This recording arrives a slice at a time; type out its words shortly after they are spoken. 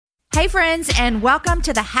Hey friends, and welcome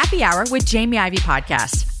to the Happy Hour with Jamie Ivey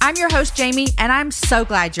podcast. I'm your host, Jamie, and I'm so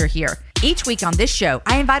glad you're here. Each week on this show,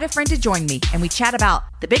 I invite a friend to join me, and we chat about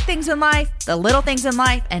the big things in life, the little things in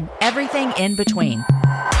life, and everything in between.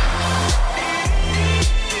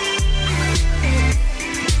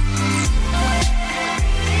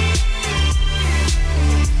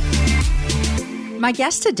 My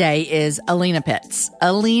guest today is Alena Pitts.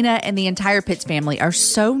 Alena and the entire Pitts family are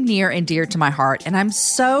so near and dear to my heart, and I'm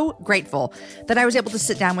so grateful that I was able to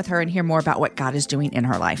sit down with her and hear more about what God is doing in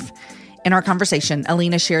her life. In our conversation,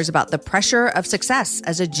 Alena shares about the pressure of success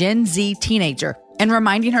as a Gen Z teenager and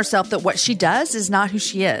reminding herself that what she does is not who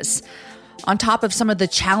she is. On top of some of the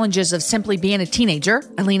challenges of simply being a teenager,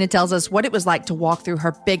 Alena tells us what it was like to walk through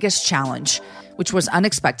her biggest challenge, which was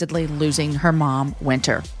unexpectedly losing her mom,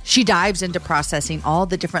 Winter. She dives into processing all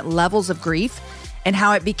the different levels of grief and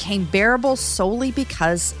how it became bearable solely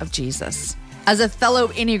because of Jesus. As a fellow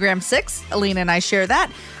Enneagram 6, Alena and I share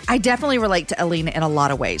that. I definitely relate to Alena in a lot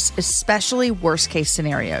of ways, especially worst case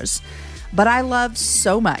scenarios. But I love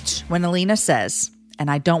so much when Alena says, and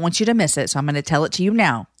I don't want you to miss it, so I'm going to tell it to you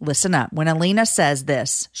now. Listen up. When Alena says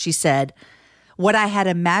this, she said, "What I had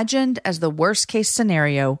imagined as the worst case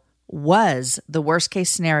scenario was the worst case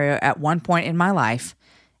scenario at one point in my life,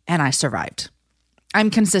 and I survived." I'm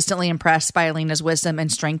consistently impressed by Alena's wisdom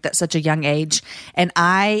and strength at such a young age, and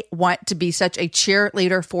I want to be such a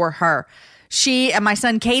cheerleader for her. She and my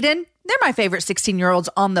son, Caden, they're my favorite 16-year-olds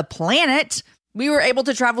on the planet. We were able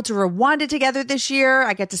to travel to Rwanda together this year.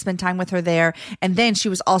 I get to spend time with her there. And then she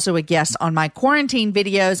was also a guest on my quarantine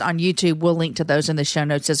videos on YouTube. We'll link to those in the show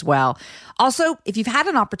notes as well. Also, if you've had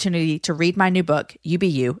an opportunity to read my new book, You Be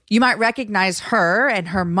You, you might recognize her and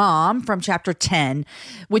her mom from chapter 10,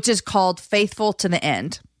 which is called Faithful to the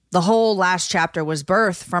End. The whole last chapter was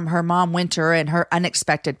birthed from her mom, Winter, and her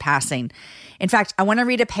unexpected passing. In fact, I want to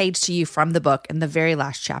read a page to you from the book in the very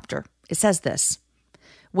last chapter. It says this: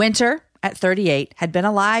 Winter, at 38, had been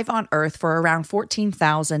alive on earth for around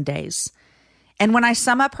 14,000 days. And when I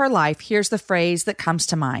sum up her life, here's the phrase that comes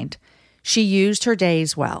to mind: she used her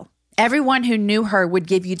days well. Everyone who knew her would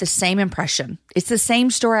give you the same impression. It's the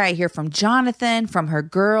same story I hear from Jonathan, from her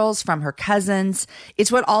girls, from her cousins.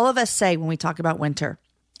 It's what all of us say when we talk about Winter.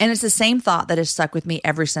 And it's the same thought that has stuck with me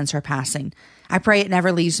ever since her passing. I pray it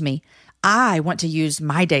never leaves me. I want to use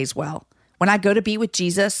my days well. When I go to be with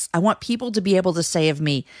Jesus, I want people to be able to say of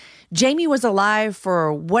me, Jamie was alive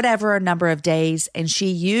for whatever number of days, and she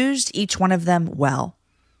used each one of them well.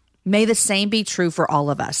 May the same be true for all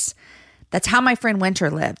of us. That's how my friend Winter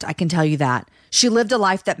lived, I can tell you that. She lived a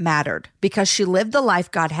life that mattered because she lived the life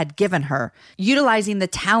God had given her, utilizing the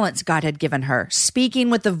talents God had given her, speaking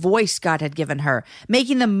with the voice God had given her,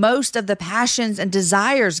 making the most of the passions and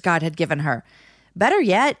desires God had given her. Better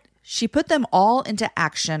yet, she put them all into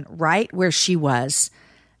action right where she was,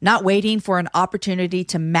 not waiting for an opportunity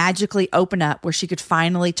to magically open up where she could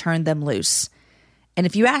finally turn them loose. And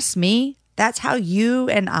if you ask me, that's how you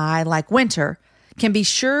and I, like Winter, can be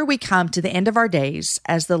sure we come to the end of our days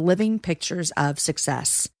as the living pictures of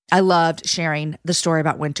success. I loved sharing the story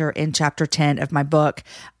about Winter in chapter 10 of my book.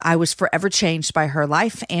 I was forever changed by her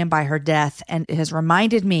life and by her death, and it has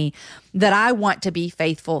reminded me that I want to be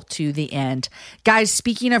faithful to the end. Guys,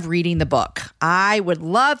 speaking of reading the book, I would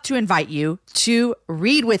love to invite you to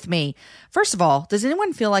read with me. First of all, does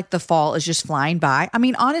anyone feel like the fall is just flying by? I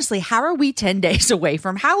mean, honestly, how are we 10 days away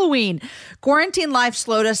from Halloween? Quarantine life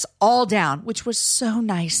slowed us all down, which was so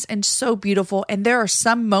nice and so beautiful. And there are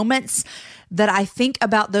some moments that I think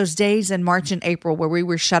about those days in March and April where we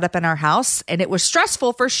were shut up in our house, and it was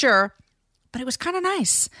stressful for sure, but it was kind of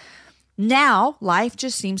nice. Now, life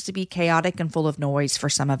just seems to be chaotic and full of noise for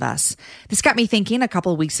some of us. This got me thinking a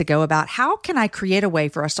couple of weeks ago about how can I create a way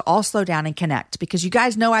for us to all slow down and connect? Because you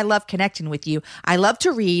guys know I love connecting with you. I love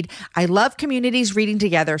to read. I love communities reading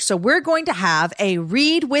together. So we're going to have a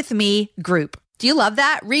Read With Me group. Do you love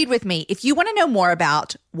that? Read with me. If you want to know more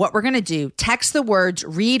about what we're going to do, text the words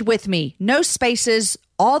Read With Me. No spaces,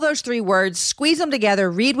 all those 3 words, squeeze them together,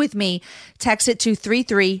 Read With Me. Text it to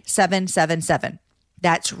 33777.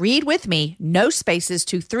 That's Read With Me, no spaces,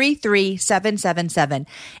 to 33777.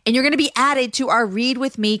 And you're going to be added to our Read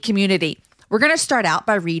With Me community. We're going to start out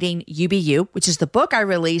by reading You Be You, which is the book I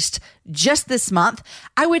released just this month.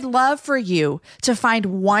 I would love for you to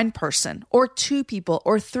find one person or 2 people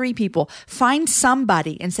or 3 people. Find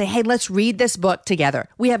somebody and say, hey, let's read this book together.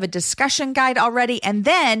 We have a discussion guide already. And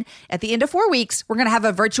then at the end of 4 weeks, we're going to have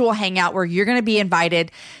a virtual hangout where you're going to be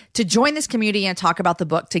invited to join this community and talk about the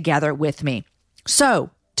book together with me. So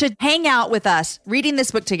To hang out with us reading this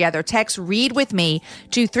book together, text read with me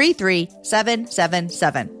to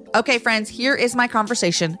 33777. Okay, friends, here is my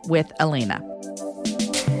conversation with Alena.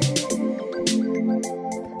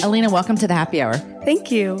 Alena, welcome to the happy hour. Thank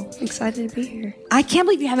you. Excited to be here. I can't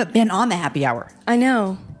believe you haven't been on the happy hour. I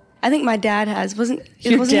know. I think my dad has. Wasn't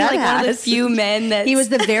he one of the few men that... He was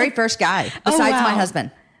the very first guy besides my husband.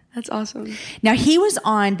 That's awesome. Now, he was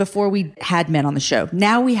on before we had men on the show.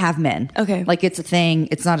 Now we have men. Okay. Like, it's a thing.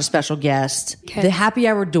 It's not a special guest. Okay. The happy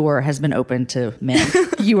hour door has been open to men.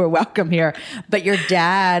 You are welcome here. But your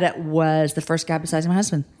dad was the first guy besides my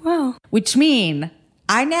husband. Wow. Which means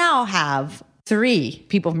I now have 3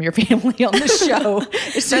 people from your family on the show.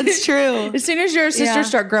 That's true. As soon as your sisters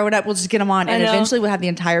start growing up, we'll just get them on. And eventually we'll have the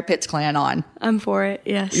entire Pitts clan on. I'm for it,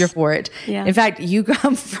 yes. You're for it. Yeah. In fact, you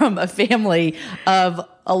come from a family of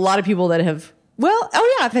a lot of people that have,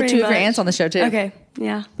 I've had 2 of your aunts on the show too. Okay,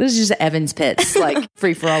 yeah. This is just Evans Pitts, like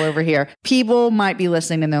free for all over here. People might be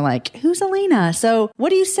listening and they're like, who's Alena? So what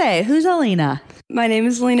do you say? Who's Alena? My name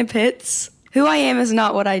is Alena Pitts. Who I am is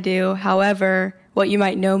not what I do. However, what you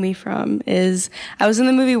might know me from is I was in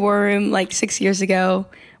the movie War Room like 6 years ago,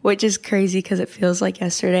 which is crazy because it feels like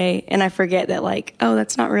yesterday. And I forget that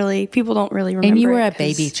that's not really, people don't really remember. And you were a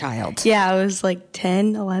baby child. Yeah, I was like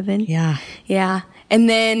 10, 11. Yeah. Yeah. And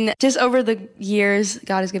then just over the years,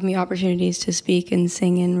 God has given me opportunities to speak and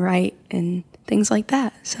sing and write and things like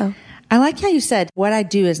that. So I like how you said, what I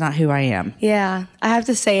do is not who I am. yeah, I have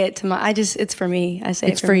to say it to it's for me. I say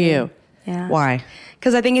It's for you. Yeah. Why?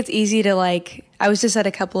 Because I think it's easy to I was just at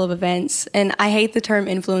a couple of events and I hate the term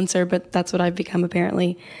influencer, but that's what I've become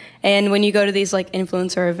apparently. And when you go to these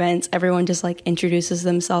influencer events, everyone just introduces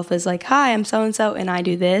themselves as hi, I'm so-and-so and I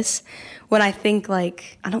do this. When I think I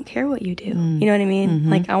don't care what you do. You know what I mean?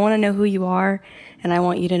 Mm-hmm. I want to know who you are and I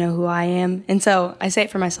want you to know who I am. And so I say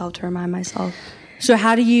it for myself to remind myself. So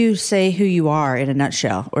how do you say who you are in a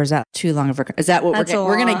nutshell? Or is that too long of a... Is that what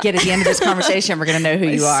we're going to get at the end of this conversation? We're going to know who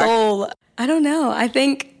you are. Soul. I don't know. I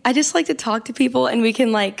think I just like to talk to people and we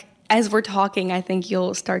can as we're talking, I think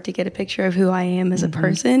you'll start to get a picture of who I am as a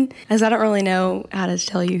person. As I don't really know how to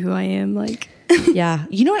tell you who I am. Yeah.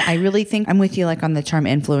 You know what? I really think I'm with you on the term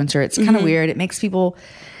influencer. It's kind of weird. It makes you feel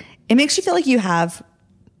like you have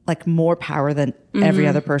more power than every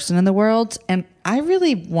other person in the world. And I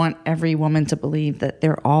really want every woman to believe that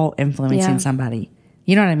they're all influencing somebody.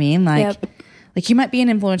 You know what I mean? You might be an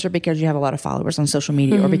influencer because you have a lot of followers on social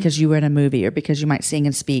media or because you were in a movie or because you might sing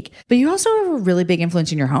and speak. But you also have a really big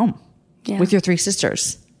influence in your home with your 3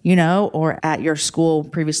 sisters, or at your school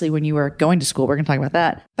previously when you were going to school. We're going to talk about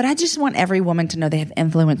that. But I just want every woman to know they have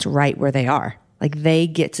influence right where they are. They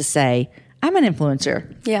get to say, I'm an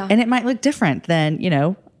influencer. Yeah. And it might look different than,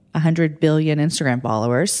 100 billion Instagram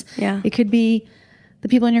followers. Yeah. It could be the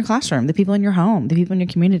people in your classroom, the people in your home, the people in your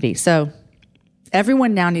community. So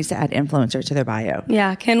everyone now needs to add influencer to their bio.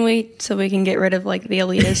 Yeah. Can we, so we can get rid of the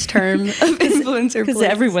elitist term of influencer? Because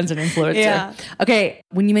everyone's an influencer. Yeah. Okay.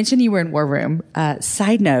 When you mentioned you were in War Room,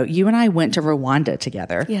 side note, you and I went to Rwanda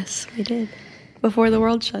together. Yes, we did. Before the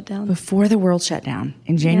world shut down. Before the world shut down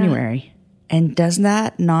in January. Yeah. And does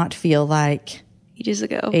that not feel like ages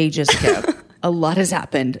ago? A lot has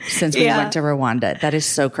happened since we went to Rwanda. That is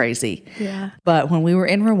so crazy. Yeah. But when we were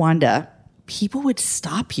in Rwanda, people would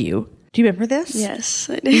stop you. Do you remember this? Yes,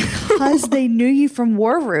 I do. Because they knew you from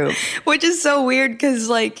War Room. Which is so weird because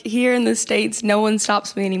here in the States, no one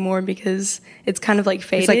stops me anymore because it's kind of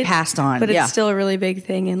faded. It's passed on. But it's still a really big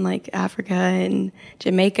thing in Africa and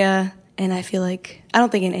Jamaica. And I feel I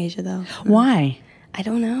don't think in Asia though. Why? I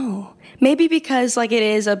don't know. Maybe because it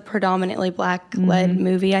is a predominantly black-led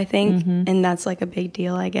movie, I think, and that's a big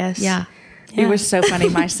deal, I guess. Yeah. It was so funny.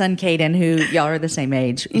 My son, Caden, who y'all are the same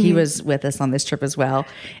age, he was with us on this trip as well.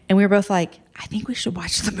 And we were both I think we should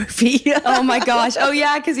watch the movie. Oh my gosh. Oh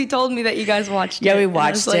yeah, because he told me that you guys watched it. Yeah, we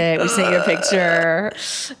watched it. We sent you a picture.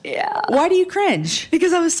 Yeah. Why do you cringe?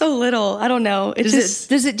 Because I was so little. I don't know. Do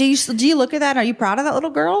you look at that? Are you proud of that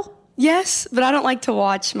little girl? Yes, but I don't like to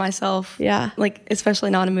watch myself. Yeah. Especially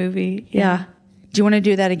not a movie. Yeah. Do you want to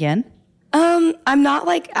do that again? I'm not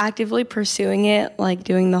actively pursuing it,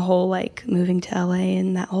 doing the whole moving to LA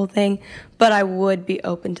and that whole thing, but I would be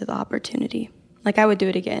open to the opportunity. I would do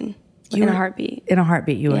it again in a heartbeat. In a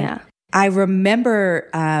heartbeat, you would. Yeah. I remember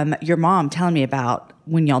your mom telling me about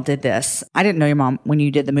when y'all did this. I didn't know your mom when you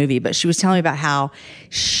did the movie, but she was telling me about how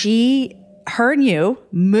her and you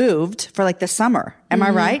moved for the summer. Am I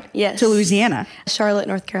right? Yes. To Louisiana. Charlotte,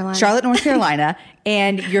 North Carolina.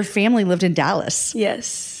 And your family lived in Dallas.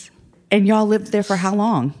 Yes. And y'all lived there for how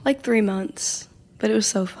long? 3 months. but it was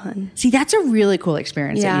so fun. See, that's a really cool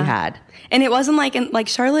experience that you had. And it wasn't like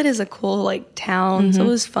Charlotte is a cool like town, so it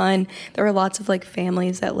was fun. There were lots of like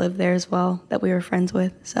families that lived there as well that we were friends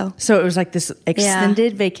with. So it was like this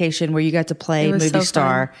extended vacation where you got to play movie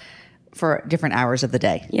star for different hours of the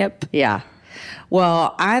day. Yep. Yeah.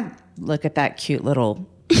 Well, I look at that cute little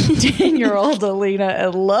 10-year-old Alena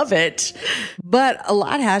and love it. But a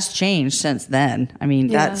lot has changed since then. I mean,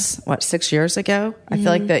 that's 6 years ago? I feel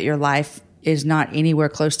like that your life is not anywhere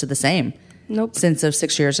close to the same. Nope. Since those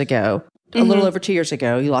 6 years ago. A little over 2 years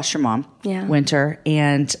ago, you lost your mom, Winter,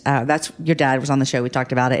 and that's your dad was on the show. We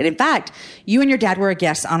talked about it. And in fact, you and your dad were a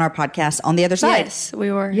guest on our podcast On the Other Side. Yes, we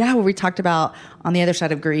were. Yeah, where we talked about On the Other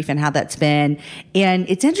Side of Grief and how that's been. And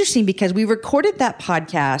it's interesting because we recorded that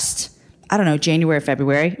podcast, I don't know, January,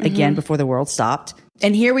 February, again, before the world stopped.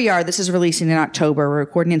 And here we are. This is releasing in October. We're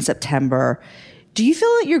recording in September. Do you feel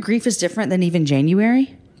that your grief is different than even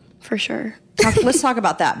January? For sure. Let's talk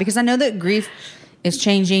about that, because I know that grief is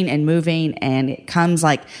changing and moving, and it comes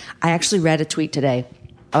like, I actually read a tweet today.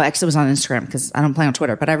 Oh, actually it was on Instagram because I don't play on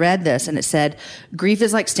Twitter, but I read this and it said, grief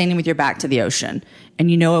is like standing with your back to the ocean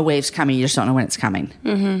and you know a wave's coming, you just don't know when it's coming.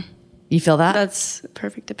 Mm-hmm. You feel that? That's a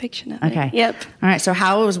perfect depiction of it. Yep. All right. So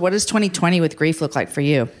what does 2020 with grief look like for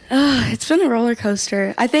you? It's been a roller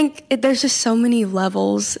coaster. I think there's just so many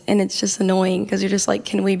levels and it's just annoying because you're just like,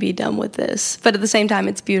 can we be done with this? But at the same time,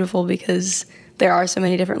 it's beautiful because there are so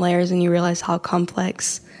many different layers and you realize how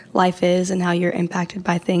complex life is and how you're impacted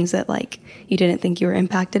by things that like you didn't think you were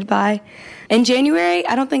impacted by. In January,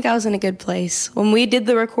 I don't think I was in a good place. When we did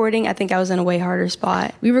the recording, I think I was in a way harder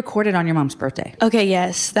spot. We recorded on your mom's birthday. Okay,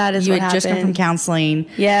 yes, that is what happened. You had just come from counseling.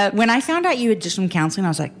 Yeah. When I found out you had just from counseling, I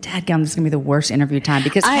was like, dadgum, this is going to be the worst interview time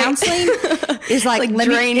because counseling is like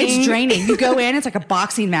draining. It's draining. You go in, it's like a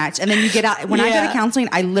boxing match, and then you get out. When I go to counseling,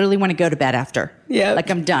 I literally want to go to bed after. Yeah. Like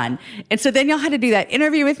I'm done. And so then y'all had to do that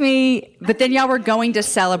interview with me, but then y'all were going to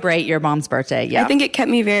celebrate your mom's birthday. Yeah. I think it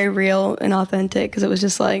kept me very real and authentic because it was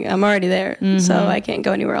just like, I'm already there, so I can't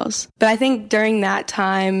go anywhere else. But I think during that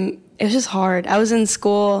time, it was just hard. I was in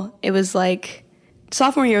school. It was like,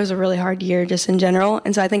 sophomore year was a really hard year just in general.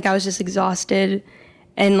 And so I think I was just exhausted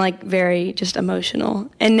and like very just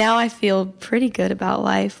emotional. And now I feel pretty good about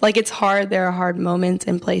life. Like it's hard. There are hard moments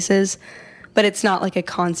and places, but it's not like a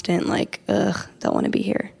constant like, ugh, don't want to be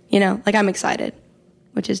here. You know, like I'm excited,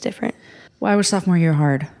 which is different. Why was sophomore year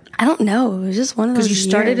hard? I don't know. It was just one of those years. Because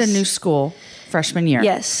you started a new school freshman year.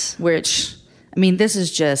 Yes. Which, I mean, this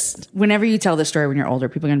is just, whenever you tell this story when you're older,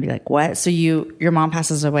 people are going to be like, what? So your mom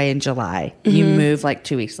passes away in July. You move like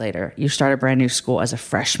 2 weeks later. You start a brand new school as a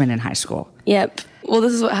freshman in high school. Yep. Well,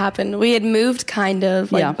 this is what happened. We had moved kind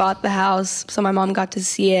of, bought the house. So my mom got to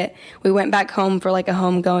see it. We went back home for like a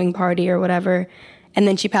homegoing party or whatever. And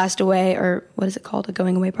then she passed away, or what is it called? A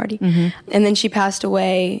going away party. And then she passed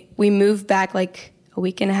away. We moved back like a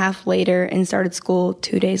week and a half later and started school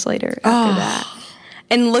 2 days later after that.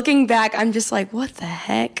 And looking back, I'm just like, what the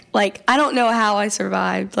heck? Like, I don't know how I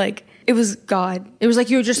survived. Like, it was God. It was like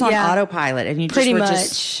you were just on autopilot and you just pretty were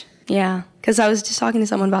much. Yeah. Because I was just talking to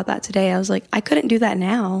someone about that today. I was like, I couldn't do that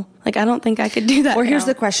now. Like, I don't think I could do that Well, here's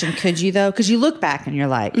the question. Could you, though? Because you look back and you're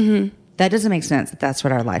like, that doesn't make sense that that's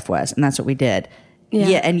what our life was. And that's what we did.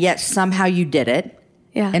 Yeah. And yet somehow you did it.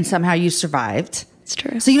 Yeah. And somehow you survived. It's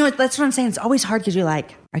true. So, you know what? That's what I'm saying. It's always hard because you're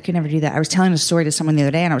like, I could never do that. I was telling a story to someone the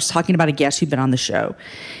other day and I was talking about a guest who'd been on the show.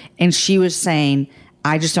 And she was saying,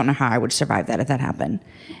 I just don't know how I would survive that if that happened.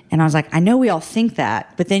 And I was like, I know we all think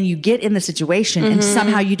that, but then you get in the situation and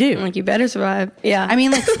somehow you do. Like, you better survive. Yeah. I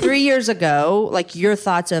mean, like 3 years ago, like your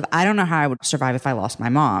thoughts of, I don't know how I would survive if I lost my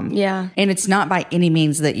mom. Yeah. And it's not by any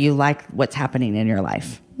means that you like what's happening in your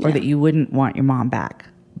life or that you wouldn't want your mom back.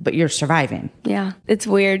 But you're surviving. Yeah. It's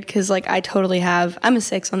weird because, like, I totally have. I'm a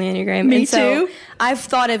 6 on the Enneagram. Me and so too. I've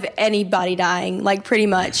thought of anybody dying, like, pretty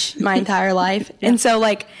much my entire life. And so,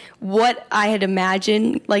 like, what I had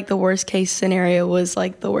imagined, like, the worst case scenario was,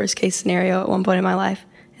 like, the worst case scenario at one point in my life.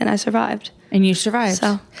 And I survived. And you survived.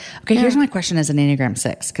 So, okay, here's my question as an Enneagram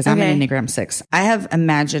 6, because I'm an Enneagram 6. I have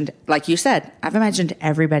imagined, like you said, I've imagined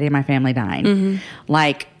everybody in my family dying.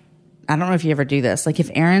 Like, I don't know if you ever do this. Like, if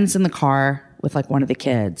Aaron's in the car with like one of the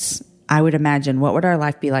kids, I would imagine what would our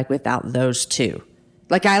life be like without those two?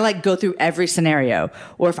 Like I like go through every scenario.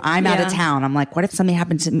 Or if I'm out of town, I'm like, what if something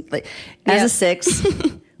happened to me? Like, as a 6,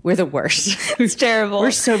 we're the worst. It's terrible.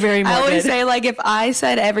 We're so very morbid. I always say, like, if I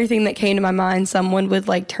said everything that came to my mind, someone would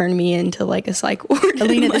like turn me into like a psych ward.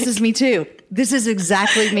 Alena, this is me too. This is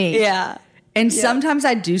exactly me. Yeah. And sometimes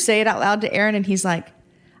I do say it out loud to Aaron and he's like,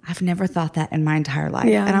 I've never thought that in my entire life.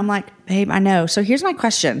 Yeah. And I'm like, babe, I know. So here's my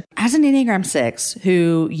question. As an Enneagram 6,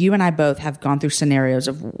 who you and I both have gone through scenarios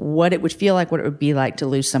of what it would feel like, what it would be like to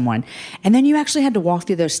lose someone. And then you actually had to walk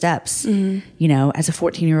through those steps, you know, as a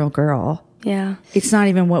 14-year-old girl. Yeah. It's not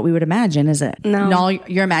even what we would imagine, is it? No.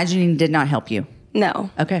 Your imagining did not help you. No.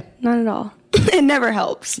 Okay. Not at all. It never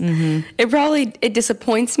helps. It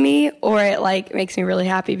disappoints me, or it like makes me really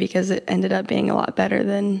happy because it ended up being a lot better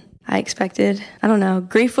than I expected. I don't know.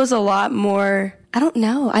 Grief was a lot more, I don't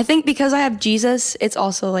know. I think because I have Jesus, it's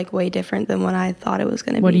also like way different than what I thought it was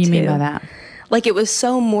going to be. What do you mean by that? Like it was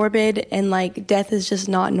so morbid and like death is just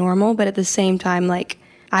not normal, but at the same time, like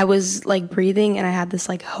I was like breathing and I had this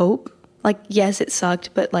like hope. Like, yes, it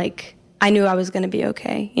sucked, but like I knew I was going to be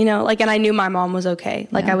okay, you know, like, and I knew my mom was okay.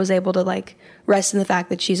 Like I was able to like rest in the fact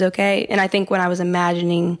that she's okay. And I think when I was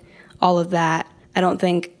imagining all of that, I don't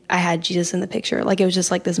think I had Jesus in the picture. Like it was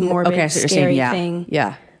just like this morbid, scary thing.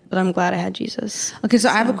 Yeah. But I'm glad I had Jesus. Okay, so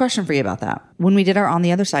I have a question for you about that. When we did our On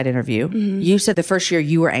the Other Side interview, you said the first year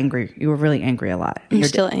you were angry. You were really angry a lot. I'm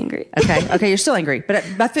still angry. Okay, you're still angry.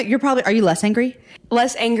 But you're probably, are you less angry?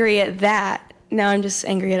 Less angry at that. Now I'm just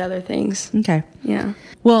angry at other things. Okay. Yeah.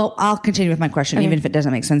 Well, I'll continue with my question, even if it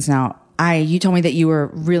doesn't make sense now. You told me that you were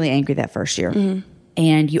really angry that first year.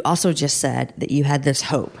 And you also just said that you had this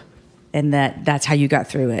hope and that's how you got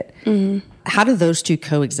through it. How do those two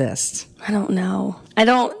coexist? I don't know.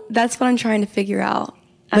 That's what I'm trying to figure out.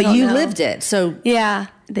 But you lived it. So yeah,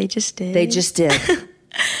 they just did.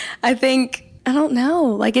 I think, I don't know.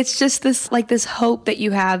 Like, it's just this hope that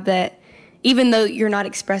you have that even though you're not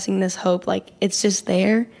expressing this hope, like it's just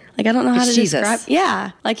there. Like, I don't know how to describe.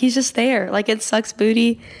 Yeah. Like he's just there. Like it sucks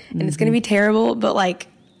booty and it's going to be terrible, but like,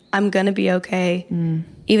 I'm going to be okay.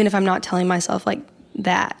 Even if I'm not telling myself like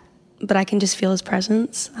that, but I can just feel his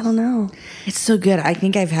presence. I don't know. It's so good. I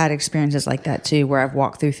think I've had experiences like that too, where I've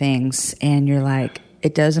walked through things and you're like,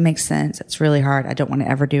 it doesn't make sense. It's really hard. I don't want to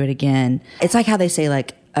ever do it again. It's like how they say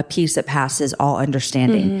like a peace that passes all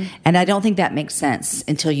understanding. And I don't think that makes sense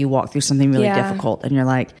until you walk through something really difficult and you're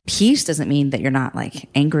like, peace doesn't mean that you're not like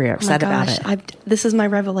angry or upset about it. This is my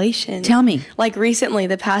revelation. Tell me. Like recently,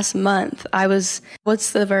 the past month,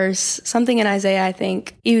 what's the verse? Something in Isaiah, I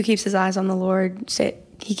think. He who keeps his eyes on the Lord,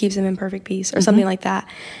 he keeps him in perfect peace or something like that.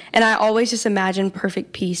 And I always just imagine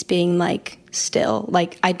perfect peace being like still,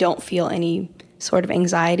 like I don't feel any sort of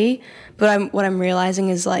anxiety. But what I'm realizing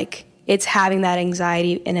is like, it's having that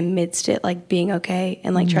anxiety and amidst it, like being okay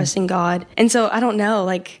and like trusting God. And so I don't know,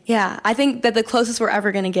 like, yeah, I think that the closest we're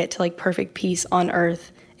ever going to get to like perfect peace on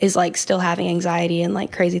earth is like still having anxiety and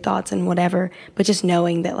like crazy thoughts and whatever, but just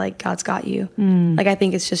knowing that like God's got you. Like, I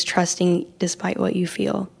think it's just trusting despite what you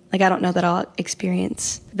feel. Like, I don't know that I'll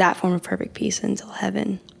experience that form of perfect peace until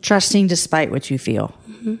heaven. Trusting despite what you feel.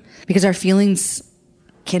 Because our feelings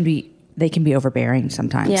can be overbearing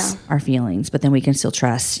sometimes, our feelings, but then we can still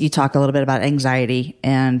trust. You talk a little bit about anxiety,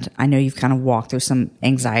 and I know you've kind of walked through some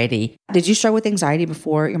anxiety. Did you struggle with anxiety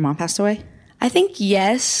before your mom passed away? I think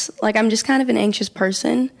yes. Like, I'm just kind of an anxious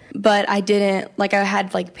person, but I didn't, like, I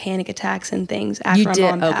had like panic attacks and things after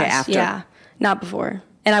my mom passed. Okay, after. Yeah, not before.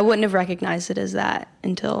 And I wouldn't have recognized it as that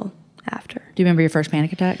until after. Do you remember your first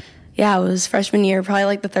panic attack? Yeah, it was freshman year, probably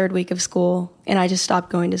like the third week of school, and I just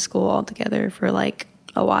stopped going to school altogether for like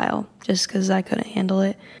a while just because I couldn't handle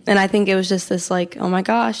it. And I think it was just this like, oh my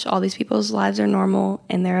gosh, all these people's lives are normal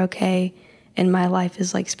and they're okay, and my life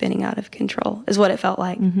is like spinning out of control is what it felt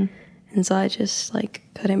like. And so I just like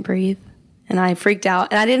couldn't breathe and I freaked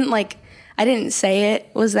out. And I didn't say it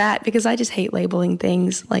was that because I just hate labeling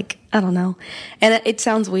things. Like, I don't know. And it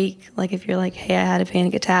sounds weak, like if you're like, hey, I had a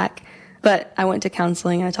panic attack. But I went to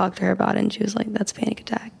counseling and I talked to her about it and she was like, that's a panic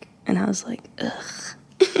attack. And I was like, ugh.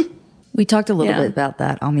 We talked a little bit about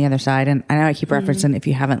that on the other side. And I know I keep referencing, if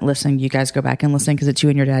you haven't listened, you guys go back and listen because it's you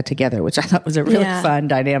and your dad together, which I thought was a really fun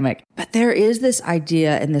dynamic. But there is this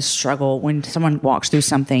idea and this struggle when someone walks through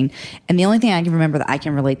something. And the only thing I can remember that I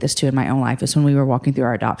can relate this to in my own life is when we were walking through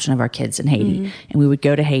our adoption of our kids in Haiti. And we would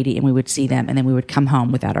go to Haiti and we would see them and then we would come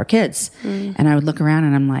home without our kids. And I would look around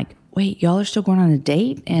and I'm like, wait, y'all are still going on a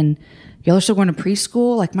date? And y'all are still going to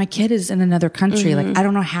preschool? Like, my kid is in another country. Like, I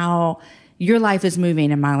don't know how your life is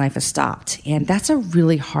moving and my life has stopped. And that's a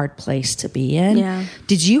really hard place to be in. Yeah.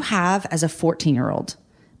 Did you have, as a 14-year-old,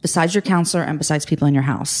 besides your counselor and besides people in your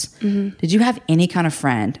house, did you have any kind of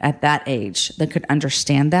friend at that age that could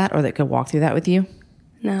understand that or that could walk through that with you?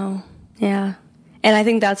 No. Yeah. And I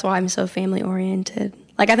think that's why I'm so family oriented.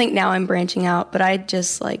 Like, I think now I'm branching out, but I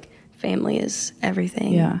just like, family is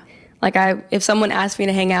everything. Yeah. Like, if someone asked me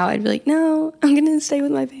to hang out, I'd be like, no, I'm going to stay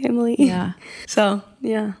with my family. Yeah. So,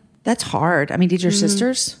 yeah. That's hard. I mean, did your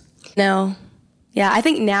sisters? No. Yeah, I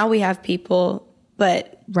think now we have people,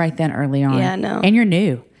 but right then early on. Yeah, no. And you're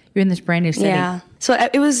new. You're in this brand new city. Yeah. So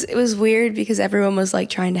it was weird because everyone was like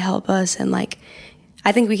trying to help us, and like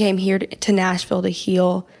I think we came here to Nashville to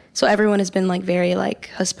heal. So everyone has been like very like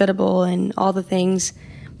hospitable and all the things,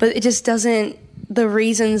 but it just doesn't, the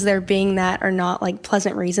reasons they're being that are not like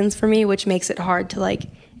pleasant reasons for me, which makes it hard to like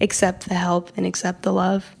accept the help and accept the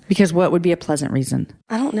love. Because what would be a pleasant reason?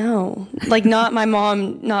 I don't know. Like not my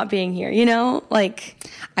mom not being here, you know? Like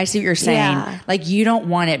I see what you're saying. Yeah. Like you don't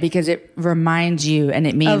want it because it reminds you, and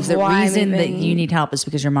it means Of the why I'm reason that even- you need help is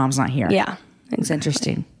because your mom's not here. Yeah. It's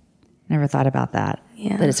interesting. Never thought about that.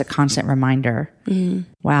 Yeah. That it's a constant reminder.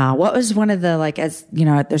 Mm-hmm. Wow. What was one of the, like, as you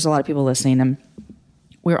know, there's a lot of people listening, and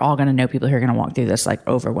we're all going to know people who are going to walk through this like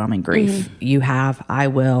overwhelming grief. Mm-hmm. You have, I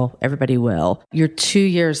will, everybody will. You're 2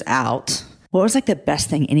 years out. What was like the best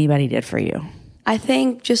thing anybody did for you? I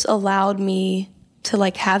think just allowed me to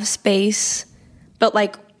like have space, but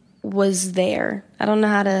like was there. I don't know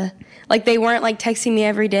how to, like they weren't like texting me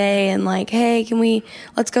every day and like, hey,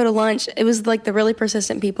 let's go to lunch. It was like the really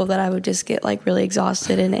persistent people that I would just get like really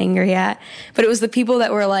exhausted and angry at. But it was the people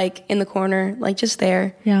that were like in the corner, like just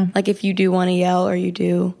there. Yeah. Like if you do want to yell or you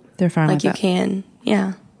do, They're fine like with you that. can.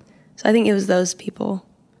 Yeah. So I think it was those people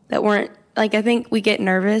that weren't, like I think we get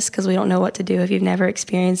nervous because we don't know what to do if you've never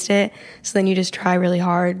experienced it. So then you just try really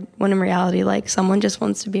hard when in reality, like someone just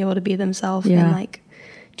wants to be able to be themselves and like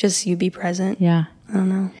just you be present. Yeah. I don't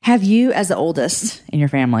know. Have you, as the oldest in your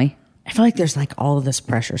family, I feel like there's like all of this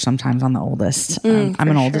pressure sometimes on the oldest. I'm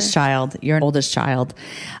an oldest child. You're an oldest child.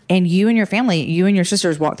 And you and your family, you and your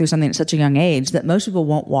sisters walk through something at such a young age that most people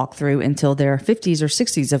won't walk through until their 50s or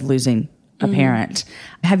 60s of losing a parent.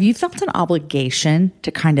 Have you felt an obligation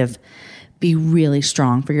to kind of be really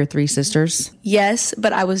strong for your three sisters? Yes,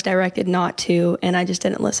 but I was directed not to, and I just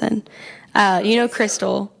didn't listen. You know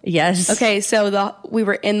Crystal? Yes. Okay, so we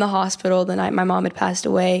were in the hospital the night my mom had passed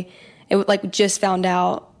away. It like just found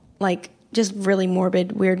out, like just really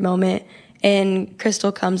morbid, weird moment. And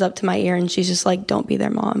Crystal comes up to my ear and she's just like, "Don't be their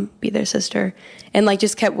mom, be their sister," and like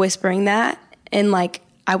just kept whispering that, and like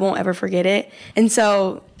I won't ever forget it. And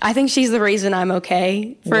so I think she's the reason I'm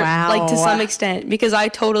okay for like to some extent, because I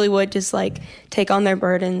totally would just like take on their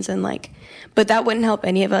burdens and like, but that wouldn't help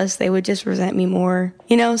any of us. They would just resent me more,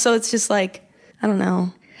 you know? So it's just like, I don't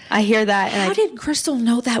know. I hear that. And How did Crystal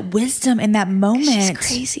know that wisdom in that moment? She's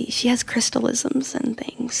crazy. She has crystalisms and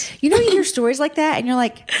things. You know, you hear stories like that and you're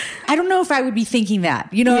like, I don't know if I would be thinking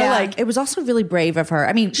that, you know, like it was also really brave of her.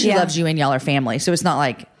 I mean, she loves you and y'all are family. So it's not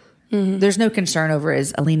like, there's no concern over,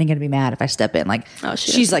 is Alena going to be mad if I step in? Like,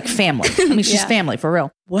 she's like family. I mean, she's family for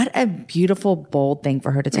real. What a beautiful, bold thing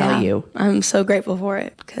for her to tell you. I'm so grateful for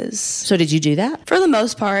it because. So did you do that? For the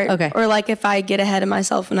most part. Okay. Or like if I get ahead of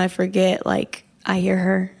myself and I forget, like I hear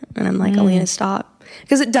her and I'm like, Alena, stop.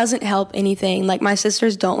 Because it doesn't help anything. Like my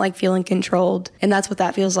sisters don't like feeling controlled. And that's what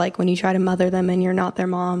that feels like when you try to mother them and you're not their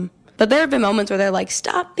mom. But there have been moments where they're like,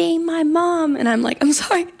 "Stop being my mom." And I'm like, I'm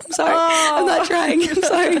sorry. I'm not trying. I'm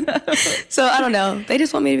sorry. So I don't know. They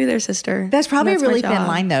just want me to be their sister. That's probably a my really thin job.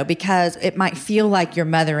 line though, because it might feel like you're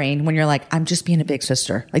mothering when you're like, I'm just being a big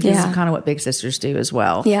sister. Like this is kind of what big sisters do as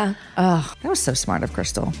well. Yeah. Oh, that was so smart of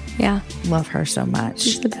Crystal. Yeah. Love her so much.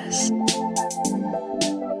 She's the best.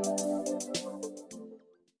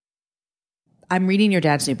 I'm reading your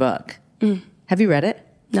dad's new book. Have you read it?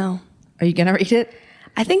 No. Are you going to read it?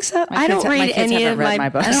 I think so. I don't my read kids any haven't of read my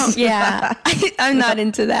books. I don't, yeah, I'm not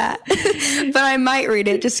into that. But I might read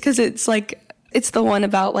it just because it's like it's the one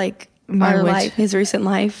about like our life, his recent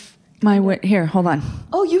life. Here, hold on.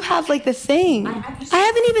 Oh, you have like the thing. I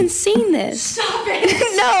haven't even seen this. Stop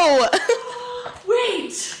it. No.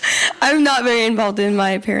 Wait. I'm not very involved in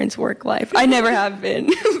my parents' work life. I never have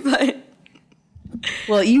been. But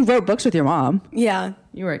Well, you wrote books with your mom. yeah.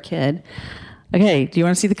 You were a kid. Okay, do you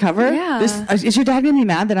want to see the cover? Yeah. Is your dad going to be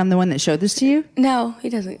mad that I'm the one that showed this to you? No, he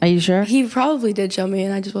doesn't. Are you sure? He probably did show me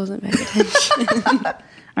and I just wasn't paying attention. All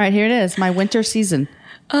right, here it is. My winter season.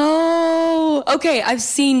 Oh, okay. I've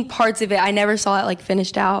seen parts of it. I never saw it like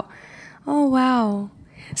finished out. Oh, wow.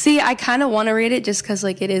 See, I kind of want to read it just because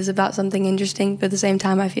like it is about something interesting, but at the same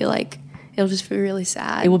time, I feel like it'll just be really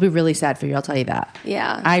sad. It will be really sad for you, I'll tell you that.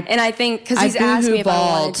 Yeah. And I think because he's asked me if I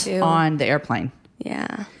wanted to. On the airplane. Yeah.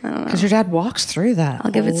 I don't know. Because your dad walks through that.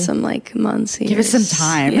 I'll give it some like months. Give it some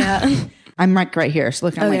time. Yeah. I'm like right here. So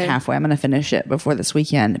look, I'm like halfway. I'm going to finish it before this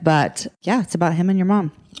weekend. But yeah, it's about him and your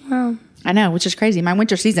mom. Wow. I know, which is crazy. My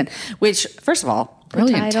winter season, which first of all,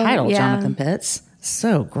 brilliant title, Jonathan Pitts.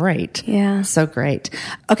 So great. Yeah. So great.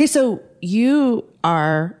 Okay, so you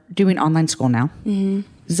are doing online school now. Mm-hmm.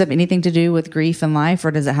 Does that have anything to do with grief and life,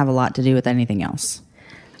 or does it have a lot to do with anything else?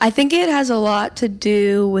 I think it has a lot to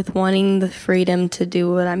do with wanting the freedom to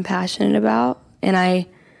do what I'm passionate about. And I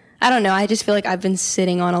don't know, I just feel like I've been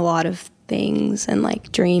sitting on a lot of things and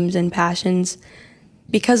like dreams and passions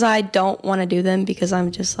because I don't want to do them because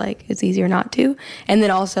I'm just like, it's easier not to. And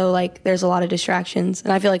then also like there's a lot of distractions.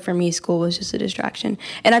 And I feel like for me, school was just a distraction.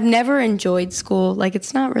 And I've never enjoyed school. Like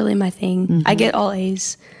it's not really my thing. Mm-hmm. I get all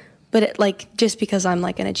A's, but it, like just because I'm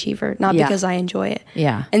like an achiever, not because I enjoy it.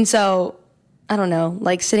 Yeah. And so I don't know,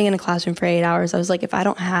 like sitting in a classroom for 8 hours, I was like, if I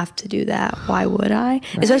don't have to do that, why would I? Right.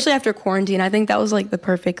 Especially after quarantine. I think that was like the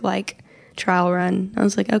perfect like trial run. I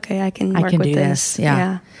was like, okay, I can work with this.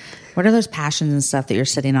 Yeah. What are those passions and stuff that you're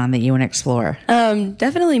sitting on that you want to explore?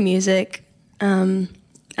 Definitely music. I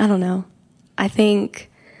don't know. I think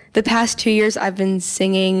the past 2 years I've been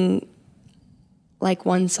singing like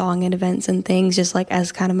one song at events and things just like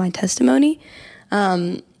as kind of my testimony.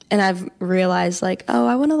 And I've realized like, oh,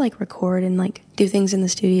 I want to like record and like do things in the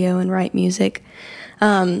studio and write music.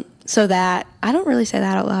 So that I don't really say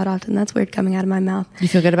that out loud often. That's weird coming out of my mouth. You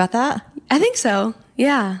feel good about that? I think so.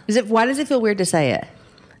 Yeah. Why does it feel weird to say it?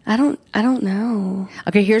 I don't know.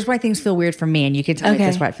 Okay, here's why things feel weird for me, and you can tell me if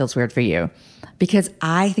this is why it feels weird for you. Because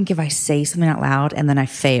I think if I say something out loud and then I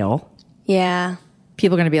fail,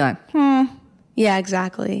 people are going to be like, Yeah,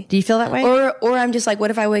 exactly. Do you feel that way? Or I'm just like, what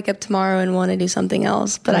if I wake up tomorrow and want to do something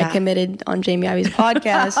else, but I committed on Jamie Ivy's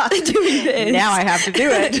podcast doing this. Now I have to do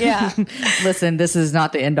it. Yeah. Listen, this is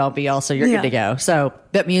not the end all be all, so you're good to go. So,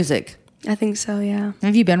 but music. I think so, yeah.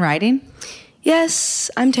 Have you been writing?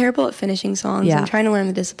 Yes, I'm terrible at finishing songs. Yeah. I'm trying to learn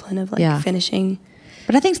the discipline of like finishing.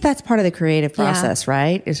 But I think that's part of the creative process,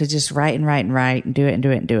 right? Is to just write and write and write and do it and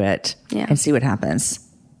do it and do it and see what happens.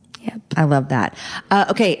 Yep. I love that.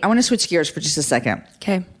 Okay, I want to switch gears for just a second.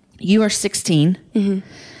 Okay. You are 16. Mm-hmm.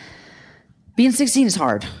 Being 16 is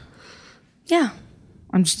hard. Yeah.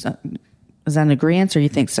 I'm just, is that an agreement or you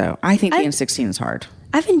think so? I think being 16 is hard.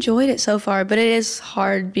 I've enjoyed it so far, but it is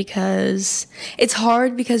hard because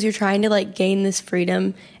you're trying to like gain this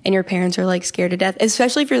freedom and your parents are like scared to death,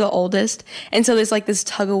 especially if you're the oldest. And so there's like this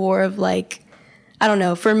tug of war of like, I don't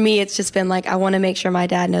know. For me, it's just been like, I want to make sure my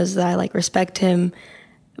dad knows that I like respect him,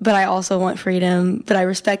 but I also want freedom, but I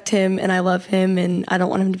respect him and I love him and I don't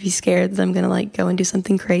want him to be scared that I'm going to like go and do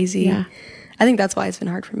something crazy. Yeah. I think that's why it's been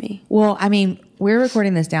hard for me. Well, I mean, we're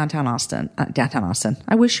recording this downtown Austin.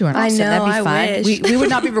 I wish you were in Austin. I know, that'd be fun. wish. We would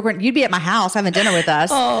not be recording. You'd be at my house having dinner with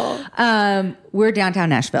us. Oh. We're downtown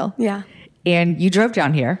Nashville. Yeah. And you drove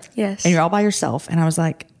down here. Yes. And you're all by yourself. And I was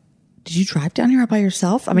like, did you drive down here all by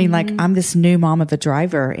yourself? I mean, like, I'm this new mom of a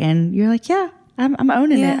driver. And you're like, yeah, I'm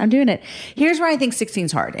owning it. I'm doing it. Here's where I think 16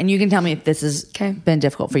 is hard. And you can tell me if this has been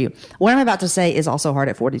difficult for you. What I'm about to say is also hard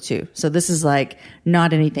at 42. So this is like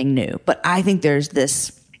not anything new. But I think there's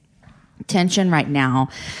this tension right now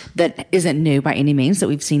that isn't new by any means, that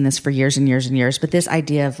we've seen this for years and years and years. But this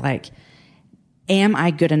idea of like, am I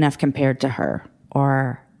good enough compared to her?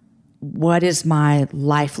 Or what does my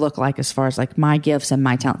life look like as far as like my gifts and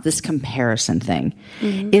my talent, this comparison thing?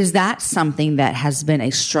 Mm-hmm. Is that something that has been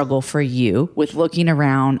a struggle for you with looking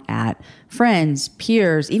around at friends,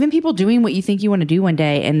 peers, even people doing what you think you want to do one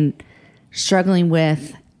day and struggling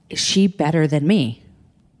with, is she better than me?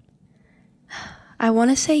 I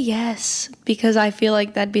want to say yes, because I feel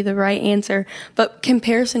like that'd be the right answer. But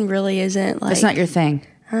comparison really isn't like... It's not your thing.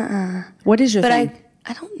 What is your thing? But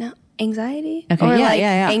I don't know. Anxiety? Okay, or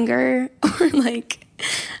yeah. Anger? Or like,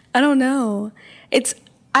 I don't know.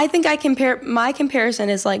 I think my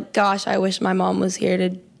comparison is like, gosh, I wish my mom was here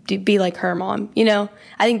to be like her mom, you know?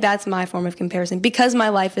 I think that's my form of comparison because my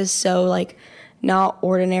life is so like not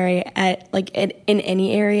ordinary in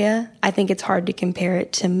any area. I think it's hard to compare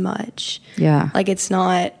it to much. Yeah. Like it's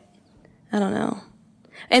not, I don't know.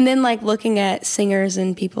 And then like looking at singers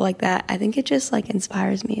and people like that, I think it just like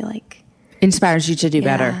inspires me, like. Inspires you to do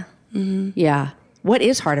better. Mm-hmm. Yeah. What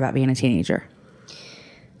is hard about being a teenager?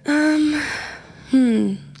 Because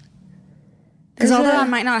although I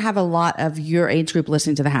might not have a lot of your age group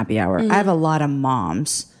listening to the happy hour, I have a lot of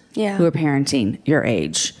moms who are parenting your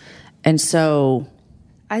age. And so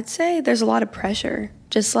I'd say there's a lot of pressure,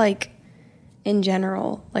 just like in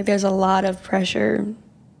general. Like there's a lot of pressure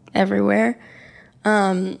everywhere.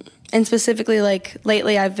 And specifically like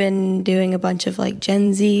lately I've been doing a bunch of like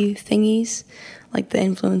Gen Z thingies, like the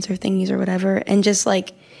influencer thingies or whatever. And just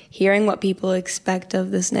like hearing what people expect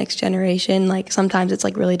of this next generation, like sometimes it's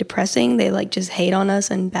like really depressing. They like just hate on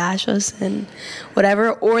us and bash us and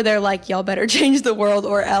whatever. Or they're like, y'all better change the world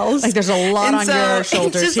or else. Like there's a lot on your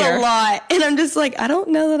shoulders it's just here. a lot. And I'm just like, I don't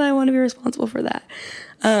know that I want to be responsible for that.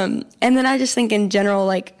 And then I just think in general,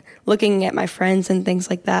 like looking at my friends and things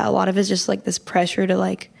like that, a lot of it's just like this pressure to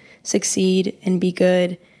like succeed and be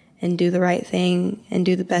good. and do the right thing and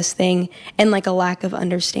do the best thing, and like a lack of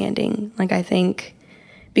understanding. Like I think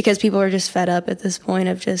because people are just fed up at this point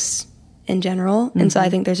of just in general. And so I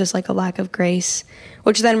think there's just like a lack of grace,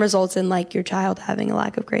 which then results in like your child having a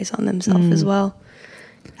lack of grace on themselves as well.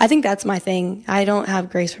 I think that's my thing. I don't have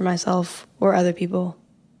grace for myself or other people.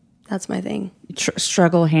 That's my thing.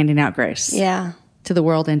 Struggle handing out grace. Yeah. To the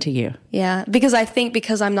world and to you. Yeah. Because I think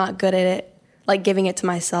because I'm not good at it, like giving it to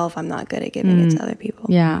myself, I'm not good at giving it to other people.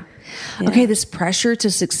 Yeah. Okay, this pressure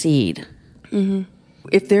to succeed.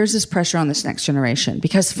 If there's this pressure on this next generation,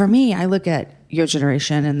 because for me, I look at your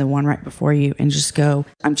generation and the one right before you and just go,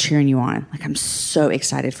 I'm cheering you on. Like, I'm so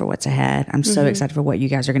excited for what's ahead. I'm so excited for what you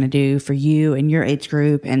guys are going to do for you and your age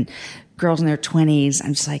group and girls in their 20s.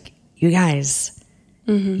 I'm just like, you guys,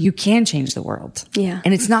 you can change the world. Yeah.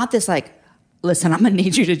 And it's not this like, listen, I'm going to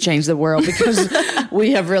need you to change the world because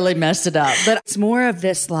we have really messed it up. But it's more of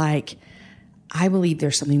this like, I believe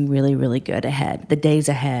there's something really, really good ahead. The days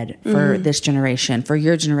ahead for this generation, for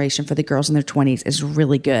your generation, for the girls in their 20s is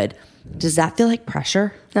really good. Does that feel like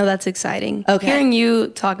pressure? No, that's exciting. Okay. Hearing you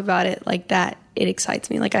talk about it like that, it excites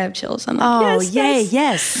me. Like I have chills. I'm like, Oh, yes, yay, yes.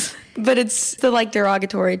 yes. But it's the like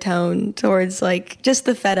derogatory tone towards like just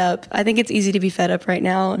the fed up. I think it's easy to be fed up right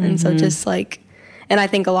now. And so just like, and I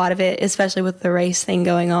think a lot of it, especially with the race thing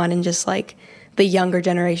going on and just like the younger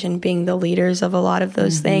generation being the leaders of a lot of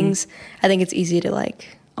those things, I think it's easy to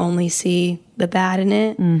like only see the bad in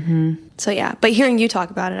it. So yeah, but hearing you talk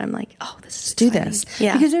about it, I'm like, oh, this is exciting. Do this.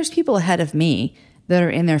 Yeah. Because there's people ahead of me that are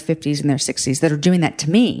in their 50s and their 60s that are doing that to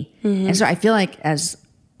me. And so I feel like as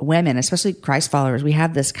women, especially Christ followers, we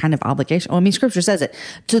have this kind of obligation. Well, I mean, scripture says it,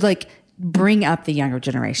 to like bring up the younger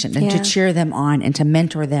generation and to cheer them on and to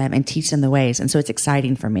mentor them and teach them the ways. And so it's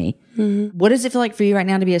exciting for me. What does it feel like for you right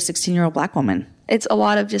now to be a 16-year-old Black woman? It's a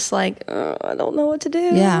lot of just like, I don't know what to do.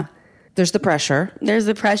 Yeah. There's the pressure. There's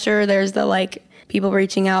the pressure. There's the like people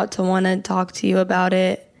reaching out to want to talk to you about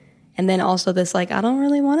it. And then also this like, I don't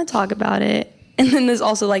really want to talk about it. And then there's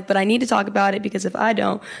also like, but I need to talk about it because if I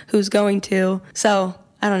don't, who's going to? So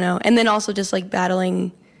I don't know. And then also just like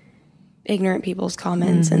battling ignorant people's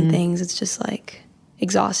comments and things. It's just like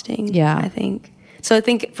exhausting. Yeah. I think. So I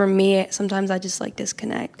think for me, sometimes I just like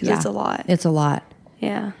disconnect because it's a lot. It's a lot.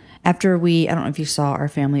 Yeah. After I don't know if you saw our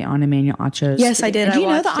family on Emmanuel Acho's. Yes, I did. And do you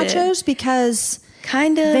know the watched it. Achos? Because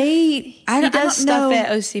kind of. he does stuff know.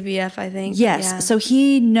 at OCBF, I think. Yes. Yeah. So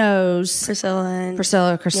he knows Priscilla,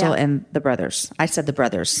 Crystal, yeah. and the brothers. I said the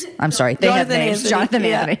brothers. I'm sorry. They have Jonathan names. Anthony. Jonathan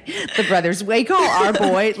Yeah. Anthony. The brothers. We call our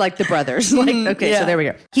boy like the brothers. Like, okay, Yeah. so there we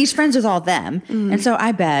go. He's friends with all them. And so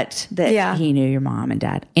I bet that he knew your mom and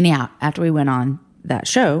dad. Anyhow, after we went on that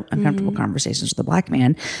show, Uncomfortable Conversations with a Black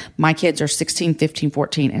Man, my kids are 16, 15,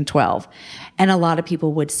 14, and 12. And a lot of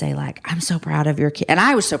people would say like, I'm so proud of your kid. And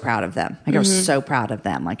I was so proud of them. Like I was so proud of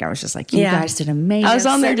them. Like I was just like, you guys did amazing. I was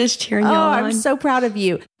on there just cheering you on. I'm so proud of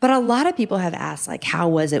you. But a lot of people have asked like, how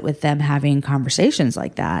was it with them having conversations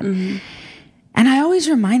like that? And I always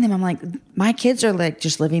remind them, I'm like, my kids are like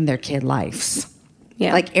just living their kid lives.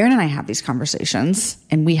 Yeah. Like Aaron and I have these conversations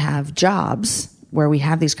and we have jobs where we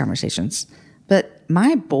have these conversations. But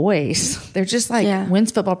my boys, they're just like, when's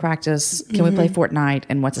football practice? Can we play Fortnite?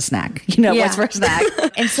 And what's a snack? You know, what's for a snack?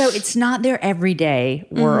 And so it's not their everyday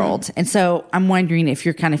world. And so I'm wondering if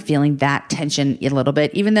you're kind of feeling that tension a little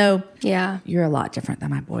bit, even though you're a lot different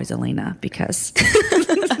than my boys, Alena, because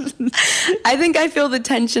I think I feel the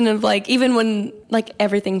tension of like, even when like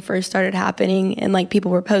everything first started happening and like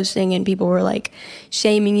people were posting and people were like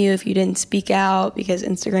shaming you if you didn't speak out because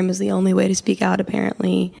Instagram is the only way to speak out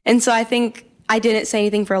apparently. And so I think I didn't say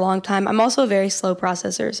anything for a long time. I'm also a very slow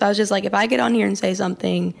processor. So I was just like, if I get on here and say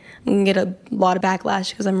something, I'm going to get a lot of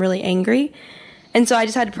backlash because I'm really angry. And so I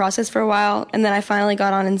just had to process for a while. And then I finally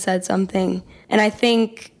got on and said something. And I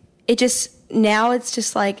think now it's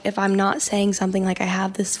just like, if I'm not saying something, like I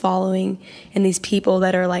have this following and these people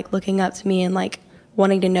that are like looking up to me and like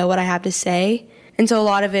wanting to know what I have to say. And so a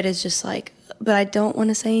lot of it is just like, but I don't want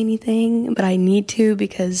to say anything, but I need to,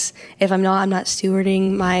 because if I'm not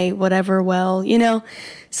stewarding my whatever well, you know?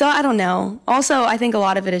 So I don't know. Also, I think a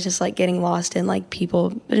lot of it is just like getting lost in like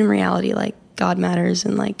people, but in reality, like God matters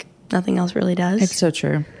and like nothing else really does. it's so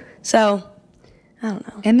true. So I don't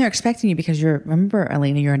know. And they're expecting you because remember,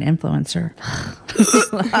 Alena, you're an influencer.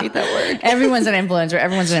 I hate that word. Everyone's an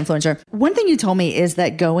influencer. One thing you told me is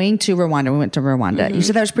that going to Rwanda, we went to Rwanda. You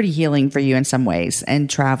said that was pretty healing for you in some ways and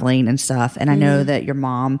traveling and stuff. And I know that your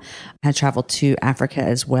mom had traveled to Africa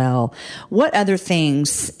as well. What other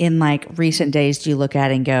things in like recent days do you look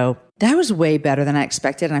at and go, That was way better than I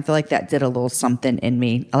expected. And I feel like that did a little something in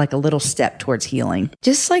me, like a little step towards healing.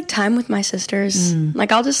 Just like time with my sisters.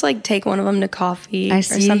 Like I'll just like take one of them to coffee or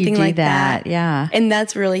something like that. Yeah. And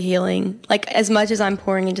that's really healing. Like as much as I'm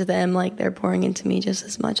pouring into them, like they're pouring into me just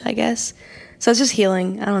as much, I guess. So it's just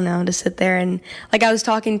healing. I don't know, to sit there and like I was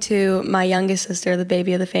talking to my youngest sister, the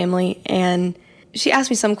baby of the family, and she asked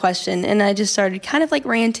me some question and I just started kind of like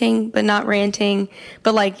ranting, but not ranting,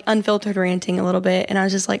 but like unfiltered ranting a little bit. And I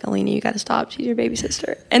was just like, Alena, you got to stop. She's your baby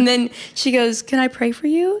sister. And then she goes, can I pray for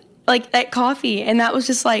you? Like at coffee. And that was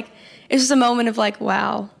just like, it's just a moment of like,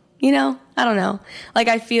 wow, you know, I don't know. Like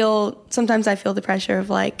sometimes I feel the pressure of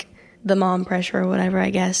like the mom pressure or whatever, I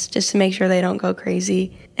guess, just to make sure they don't go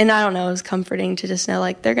crazy. And I don't know, it was comforting to just know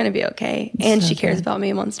like they're going to be okay. And she cares about me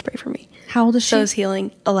and wants to pray for me. How old is she? So it's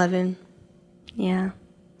healing. 11. Yeah.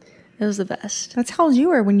 It was the best. That's how old you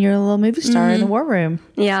were when you were a little movie star in the war room.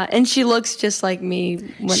 Yeah. And she looks just like me.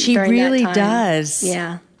 She really does.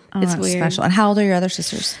 Yeah. Oh, it's that's weird. special. And how old are your other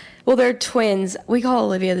sisters? Well, they're twins. We call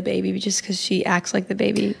Olivia the baby just because she acts like the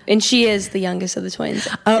baby. And she is the youngest of the twins.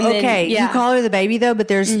 Oh, and okay. Then, yeah. You call her the baby, though, but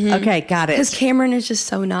there's... Okay, got it. Because Cameron is just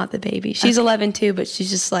so not the baby. She's 11, too, but she's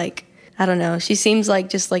just like... I don't know. She seems like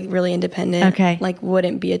just like really independent. Okay. Like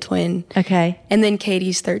wouldn't be a twin. Okay. And then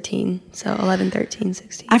Katie's 13. So 11, 13,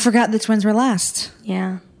 16. I forgot the twins were last.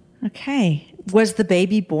 Yeah. Okay. Was the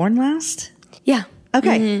baby born last? Yeah.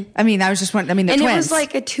 Okay. I mean, I was just wondering. I mean, they're and twins. It was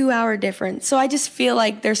like a 2-hour difference. So I just feel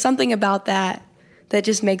like there's something about that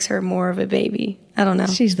just makes her more of a baby. I don't know.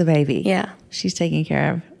 She's the baby. Yeah. She's taken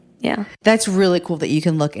care of. Yeah. That's really cool that you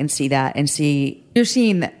can look and see that and see, you're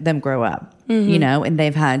seeing them grow up, you know, and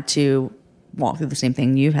they've had to walk through the same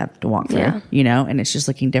thing you have to walk through, you know, and it's just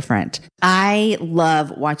looking different. I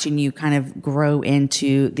love watching you kind of grow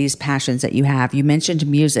into these passions that you have. You mentioned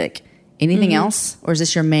music. Anything else? Or is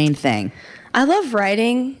this your main thing? I love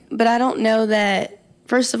writing, but I don't know that,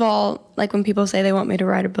 first of all, like when people say they want me to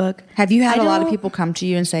write a book. Have you had a lot of people come to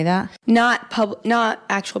you and say that? Not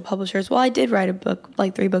actual publishers. Well, I did write a book,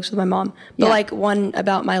 like 3 books with my mom, but like one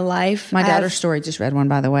about my life. My daughter's story, just read one,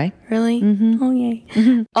 by the way. Really? Oh,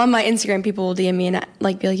 yay. On my Instagram, people will DM me and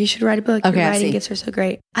like be like, you should write a book. Okay, Your writing gets her so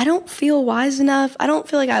great. I don't feel wise enough. I don't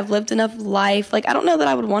feel like I've lived enough life. Like, I don't know that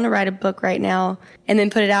I would want to write a book right now and then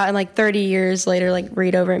put it out and like 30 years later, like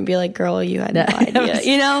read over it and be like, girl, you had no idea.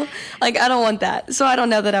 You know? Like, I don't want that. So I don't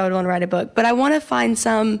know that I would want to write a book, but I want to find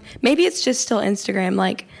maybe it's just still Instagram,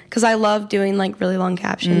 like, because I love doing like really long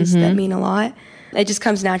captions that mean a lot. It just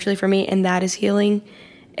comes naturally for me, and that is healing.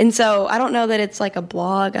 And so I don't know that it's like a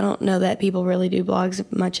blog. I don't know that people really do blogs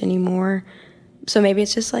much anymore. So maybe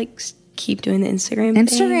it's just like keep doing the Instagram thing.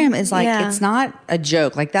 Instagram is like, it's not a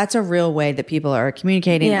joke. Like, that's a real way that people are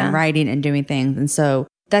communicating and writing and doing things. And so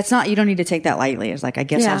that's not, you don't need to take that lightly. It's like, I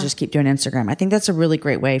guess I'll just keep doing Instagram. I think that's a really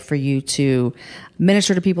great way for you to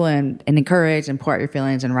minister to people and encourage and pour out your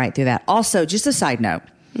feelings and write through that. Also, just a side note,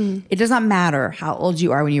 it does not matter how old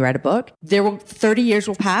you are when you write a book. 30 years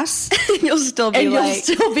will pass. You'll still be you'll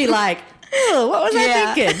still be like, oh, what was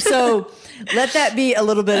I thinking? So let that be a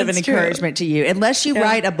little bit of an encouragement to you. Unless you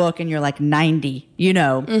write a book and you're like 90, you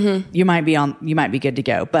know, you might be good to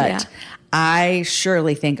go. But I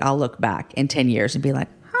surely think I'll look back in 10 years and be like,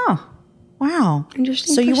 wow.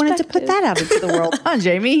 Interesting. So you wanted to put that out into the world, huh,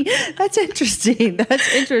 Jamie? That's interesting.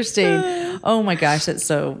 Oh my gosh.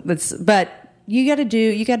 But you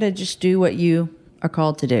got to just do what you are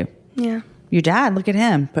called to do. Yeah. Your dad, look at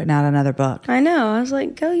him putting out another book. I know. I was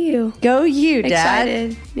like, go you. Go you, Dad.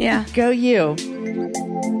 Excited. Yeah. Go you.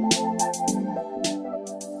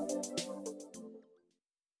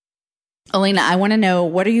 Alena, I want to know,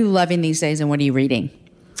 what are you loving these days and what are you reading?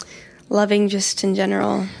 Loving just in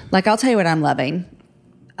general. Like, I'll tell you what I'm loving.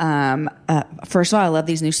 First of all, I love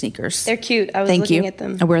these new sneakers. They're cute. I was looking at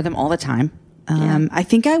them. I wear them all the time. I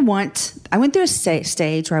think I went through a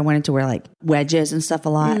stage where I wanted to wear like wedges and stuff a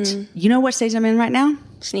lot. You know what stage I'm in right now?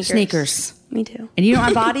 Sneakers. Me too. And you know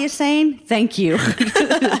what my body is saying? Thank you.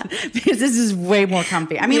 Because this is way more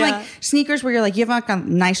comfy. I mean, like sneakers where you're like, you have like a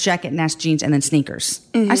nice jacket, nice jeans, and then sneakers.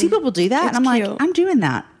 I see people do that. And I'm cute. like, I'm doing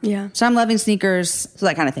that. Yeah. So I'm loving sneakers. So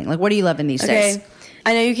that kind of thing. Like, what are you loving these days?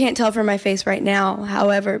 I know you can't tell from my face right now,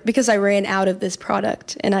 however, because I ran out of this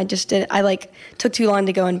product and I took too long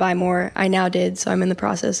to go and buy more. I now did, so I'm in the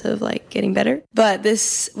process of like getting better. But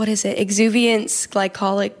this, what is it? Exuviance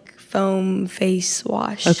Glycolic Foam Face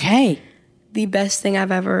Wash. Okay. The best thing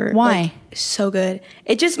I've ever. Why? Like, so good.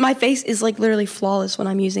 My face is like literally flawless when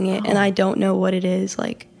I'm using it, and I don't know what it is.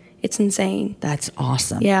 Like, it's insane. That's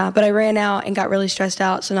awesome. Yeah, but I ran out and got really stressed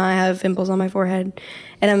out, so now I have pimples on my forehead.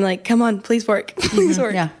 And I'm like, come on, please work. Please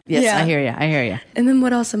work. Yeah. Yes, yeah. I hear you. And then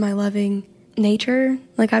what else am I loving? Nature.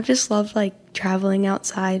 Like, I've just loved, like, traveling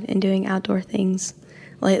outside and doing outdoor things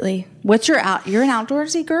lately. You're an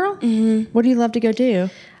outdoorsy girl? Mm-hmm. What do you love to go do?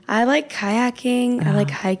 I like kayaking. I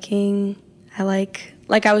like hiking.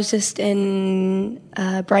 I was just in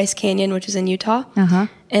Bryce Canyon, which is in Utah. Uh-huh.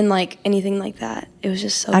 And, like, anything like that. It was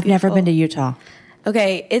just so I've beautiful. never been to Utah.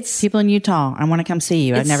 Okay, it's... People in Utah, I want to come see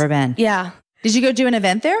you. I've never been. Yeah. Did you go do an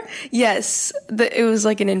event there? Yes. It was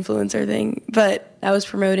like an influencer thing, but I was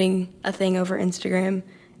promoting a thing over Instagram.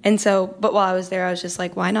 And so, but while I was there, I was just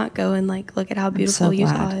like, why not go and like look at how beautiful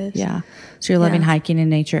Utah is? Yeah. So you're loving hiking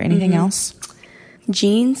and nature. Anything else?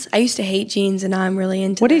 Jeans. I used to hate jeans, and now I'm really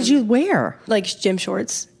into What them. did you wear? Like gym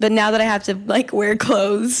shorts. But now that I have to like wear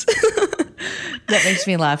clothes. That makes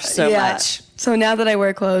me laugh so much. So now that I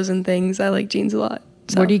wear clothes and things, I like jeans a lot.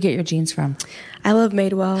 So. Where do you get your jeans from? I love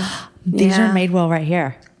Madewell. These are Madewell right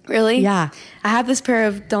here. Really? Yeah. I have this pair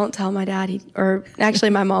of, don't tell my dad, or actually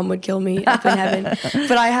my mom would kill me up in heaven.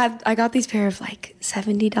 But I got these pair of like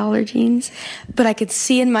 $70 jeans, but I could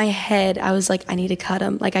see in my head, I was like, I need to cut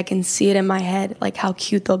them. Like I can see it in my head, like how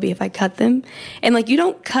cute they'll be if I cut them. And like, you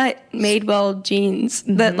don't cut Madewell jeans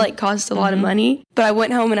that like cost a lot of money. But I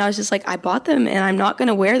went home and I was just like, I bought them and I'm not going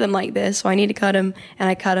to wear them like this. So I need to cut them. And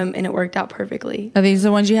I cut them and it worked out perfectly. Are these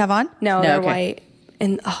the ones you have on? No, they're white.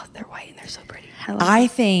 And they're white and they're so pretty. I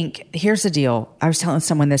think, here's the deal. I was telling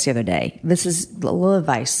someone this the other day. This is a little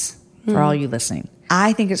advice for all you listening.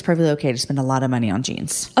 I think it's perfectly okay to spend a lot of money on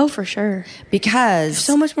jeans. Oh, for sure. Because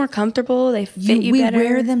they're so much more comfortable. They fit you better. We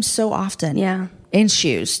wear them so often. Yeah. And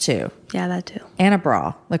shoes, too. Yeah, that too. And a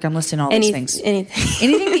bra. Like, I'm listing all these things.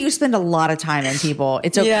 Anything that you spend a lot of time in, people,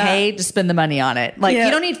 it's okay to spend the money on it. Like, you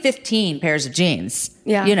don't need 15 pairs of jeans.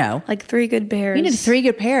 Yeah. You know. Like 3 good pairs. You need 3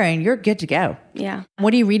 good pair and you're good to go. Yeah.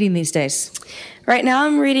 What are you reading these days? Right now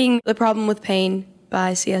I'm reading The Problem with Pain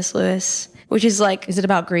by C.S. Lewis, which is like... Is it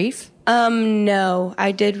about grief? No.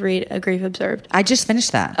 I did read A Grief Observed. I just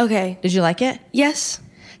finished that. Okay. Did you like it? Yes.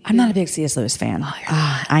 I'm not a big C.S. Lewis fan. Oh,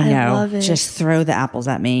 I know. I love it. Just throw the apples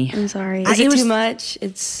at me. I'm sorry. Is it too much?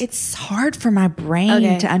 It's hard for my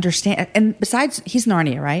brain to understand. And besides, he's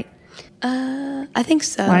Narnia, right? I think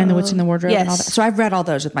so. Lion, the Witch, and the Wardrobe. Yes. And all that. So I've read all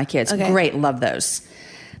those with my kids. Okay. Great. Love those.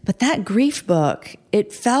 But that grief book,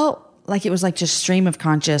 it felt like it was like just stream of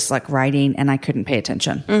conscious, like writing, and I couldn't pay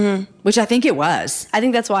attention, which I think it was. I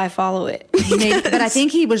think that's why I follow it. But I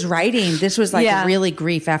think he was writing. This was like really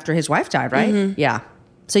grief after his wife died, right? Yeah.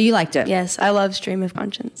 So you liked it? Yes, I love stream of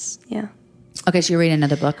conscience. Yeah. Okay, so you're reading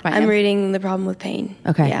another book by him? I'm reading The Problem with Pain.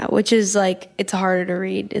 Okay. Yeah, which is like, it's harder to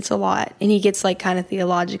read. It's a lot. And he gets like kind of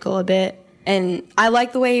theological a bit. And I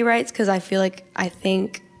like the way he writes because I feel like I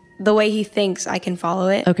think the way he thinks, I can follow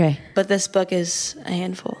it. Okay. But this book is a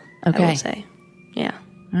handful, I would say. Yeah.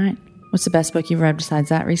 All right. What's the best book you've read besides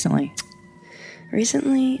that recently?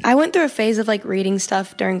 Recently? I went through a phase of like reading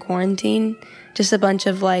stuff during quarantine. Just a bunch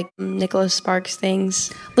of like Nicholas Sparks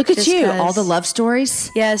things. Look at you, all the love stories.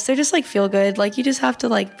 Yes, they're just like feel good. Like you just have to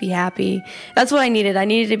like be happy. That's what I needed. I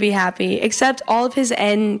needed to be happy. Except all of his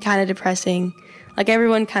end kind of depressing. Like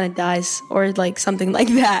everyone kind of dies or like something like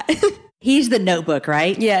that. He's The Notebook,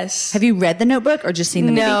 right? Yes. Have you read The Notebook or just seen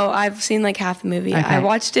the movie? No, I've seen like half the movie. Okay. I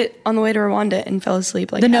watched it on the way to Rwanda and fell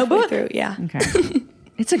asleep like The halfway Notebook? through. Yeah. Okay.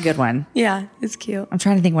 It's a good one. Yeah, it's cute. I'm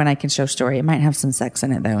trying to think when I can show story. It might have some sex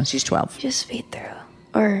in it though, and she's 12. Just speed through.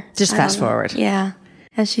 Or just fast forward. Yeah.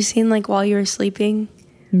 Has she seen like While You Were Sleeping?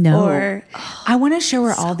 No. Or I want to show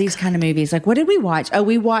her all these kind of movies. Like, what did we watch? Oh,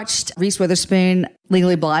 we watched Reese Witherspoon,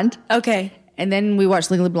 Legally Blonde. Okay. And then we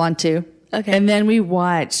watched Legally Blonde 2. Okay. And then we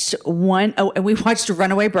watched and we watched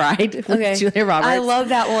Runaway Bride with Julia Roberts. I love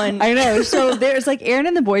that one. I know. So there's like Aaron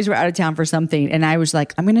and the boys were out of town for something. And I was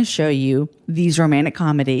like, I'm going to show you these romantic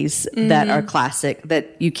comedies that are classic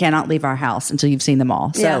that you cannot leave our house until you've seen them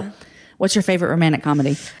all. So what's your favorite romantic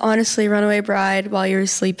comedy? Honestly, Runaway Bride, While You Were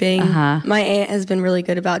Sleeping. My aunt has been really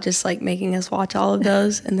good about just like making us watch all of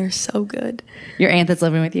those. And they're so good. Your aunt that's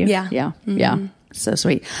living with you? Yeah. Yeah. Yeah. So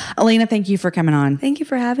sweet. Alena, thank you for coming on. Thank you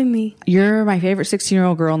for having me. You're my favorite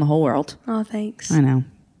 16-year-old girl in the whole world. Oh, thanks. I know.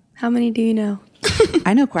 How many do you know?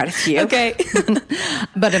 I know quite a few. Okay.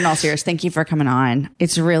 But in all seriousness, thank you for coming on.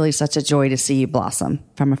 It's really such a joy to see you blossom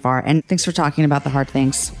from afar. And thanks for talking about the hard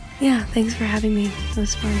things. Yeah, thanks for having me. It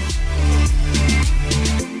was fun.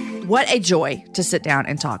 What a joy to sit down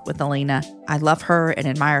and talk with Alena. I love her and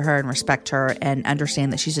admire her and respect her and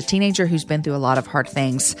understand that she's a teenager who's been through a lot of hard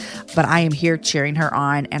things, but I am here cheering her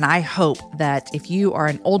on. And I hope that if you are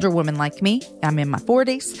an older woman like me, I'm in my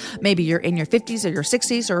 40s, maybe you're in your 50s or your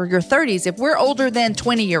 60s or your 30s, if we're older than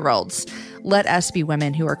 20-year-olds, let us be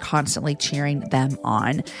women who are constantly cheering them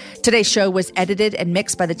on. Today's show was edited and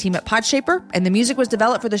mixed by the team at Podshaper, and the music was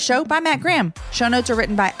developed for the show by Matt Graham. Show notes are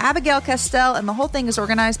written by Abigail Castell, and the whole thing is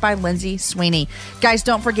organized by Lindsay Sweeney. Guys,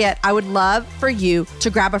 don't forget, I would love for you to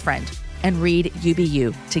grab a friend and read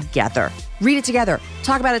UBU together. Read it together.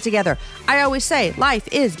 Talk about it together. I always say life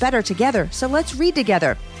is better together, so let's read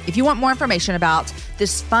together. If you want more information about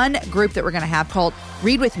this fun group that we're going to have called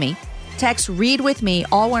Read With Me, text Read With Me,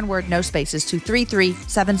 all one word, no spaces, to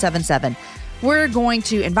 33777. We're going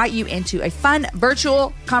to invite you into a fun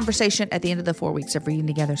virtual conversation at the end of the 4 weeks of reading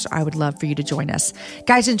together. So I would love for you to join us.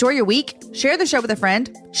 Guys, enjoy your week. Share the show with a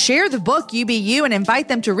friend. Share the book UBU and invite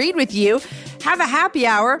them to read with you. Have a happy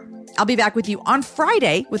hour. I'll be back with you on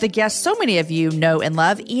Friday with a guest so many of you know and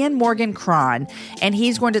love, Ian Morgan Cron. And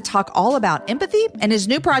he's going to talk all about empathy and his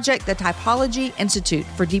new project, the Typology Institute,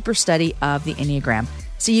 for deeper study of the Enneagram.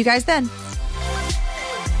 See you guys then.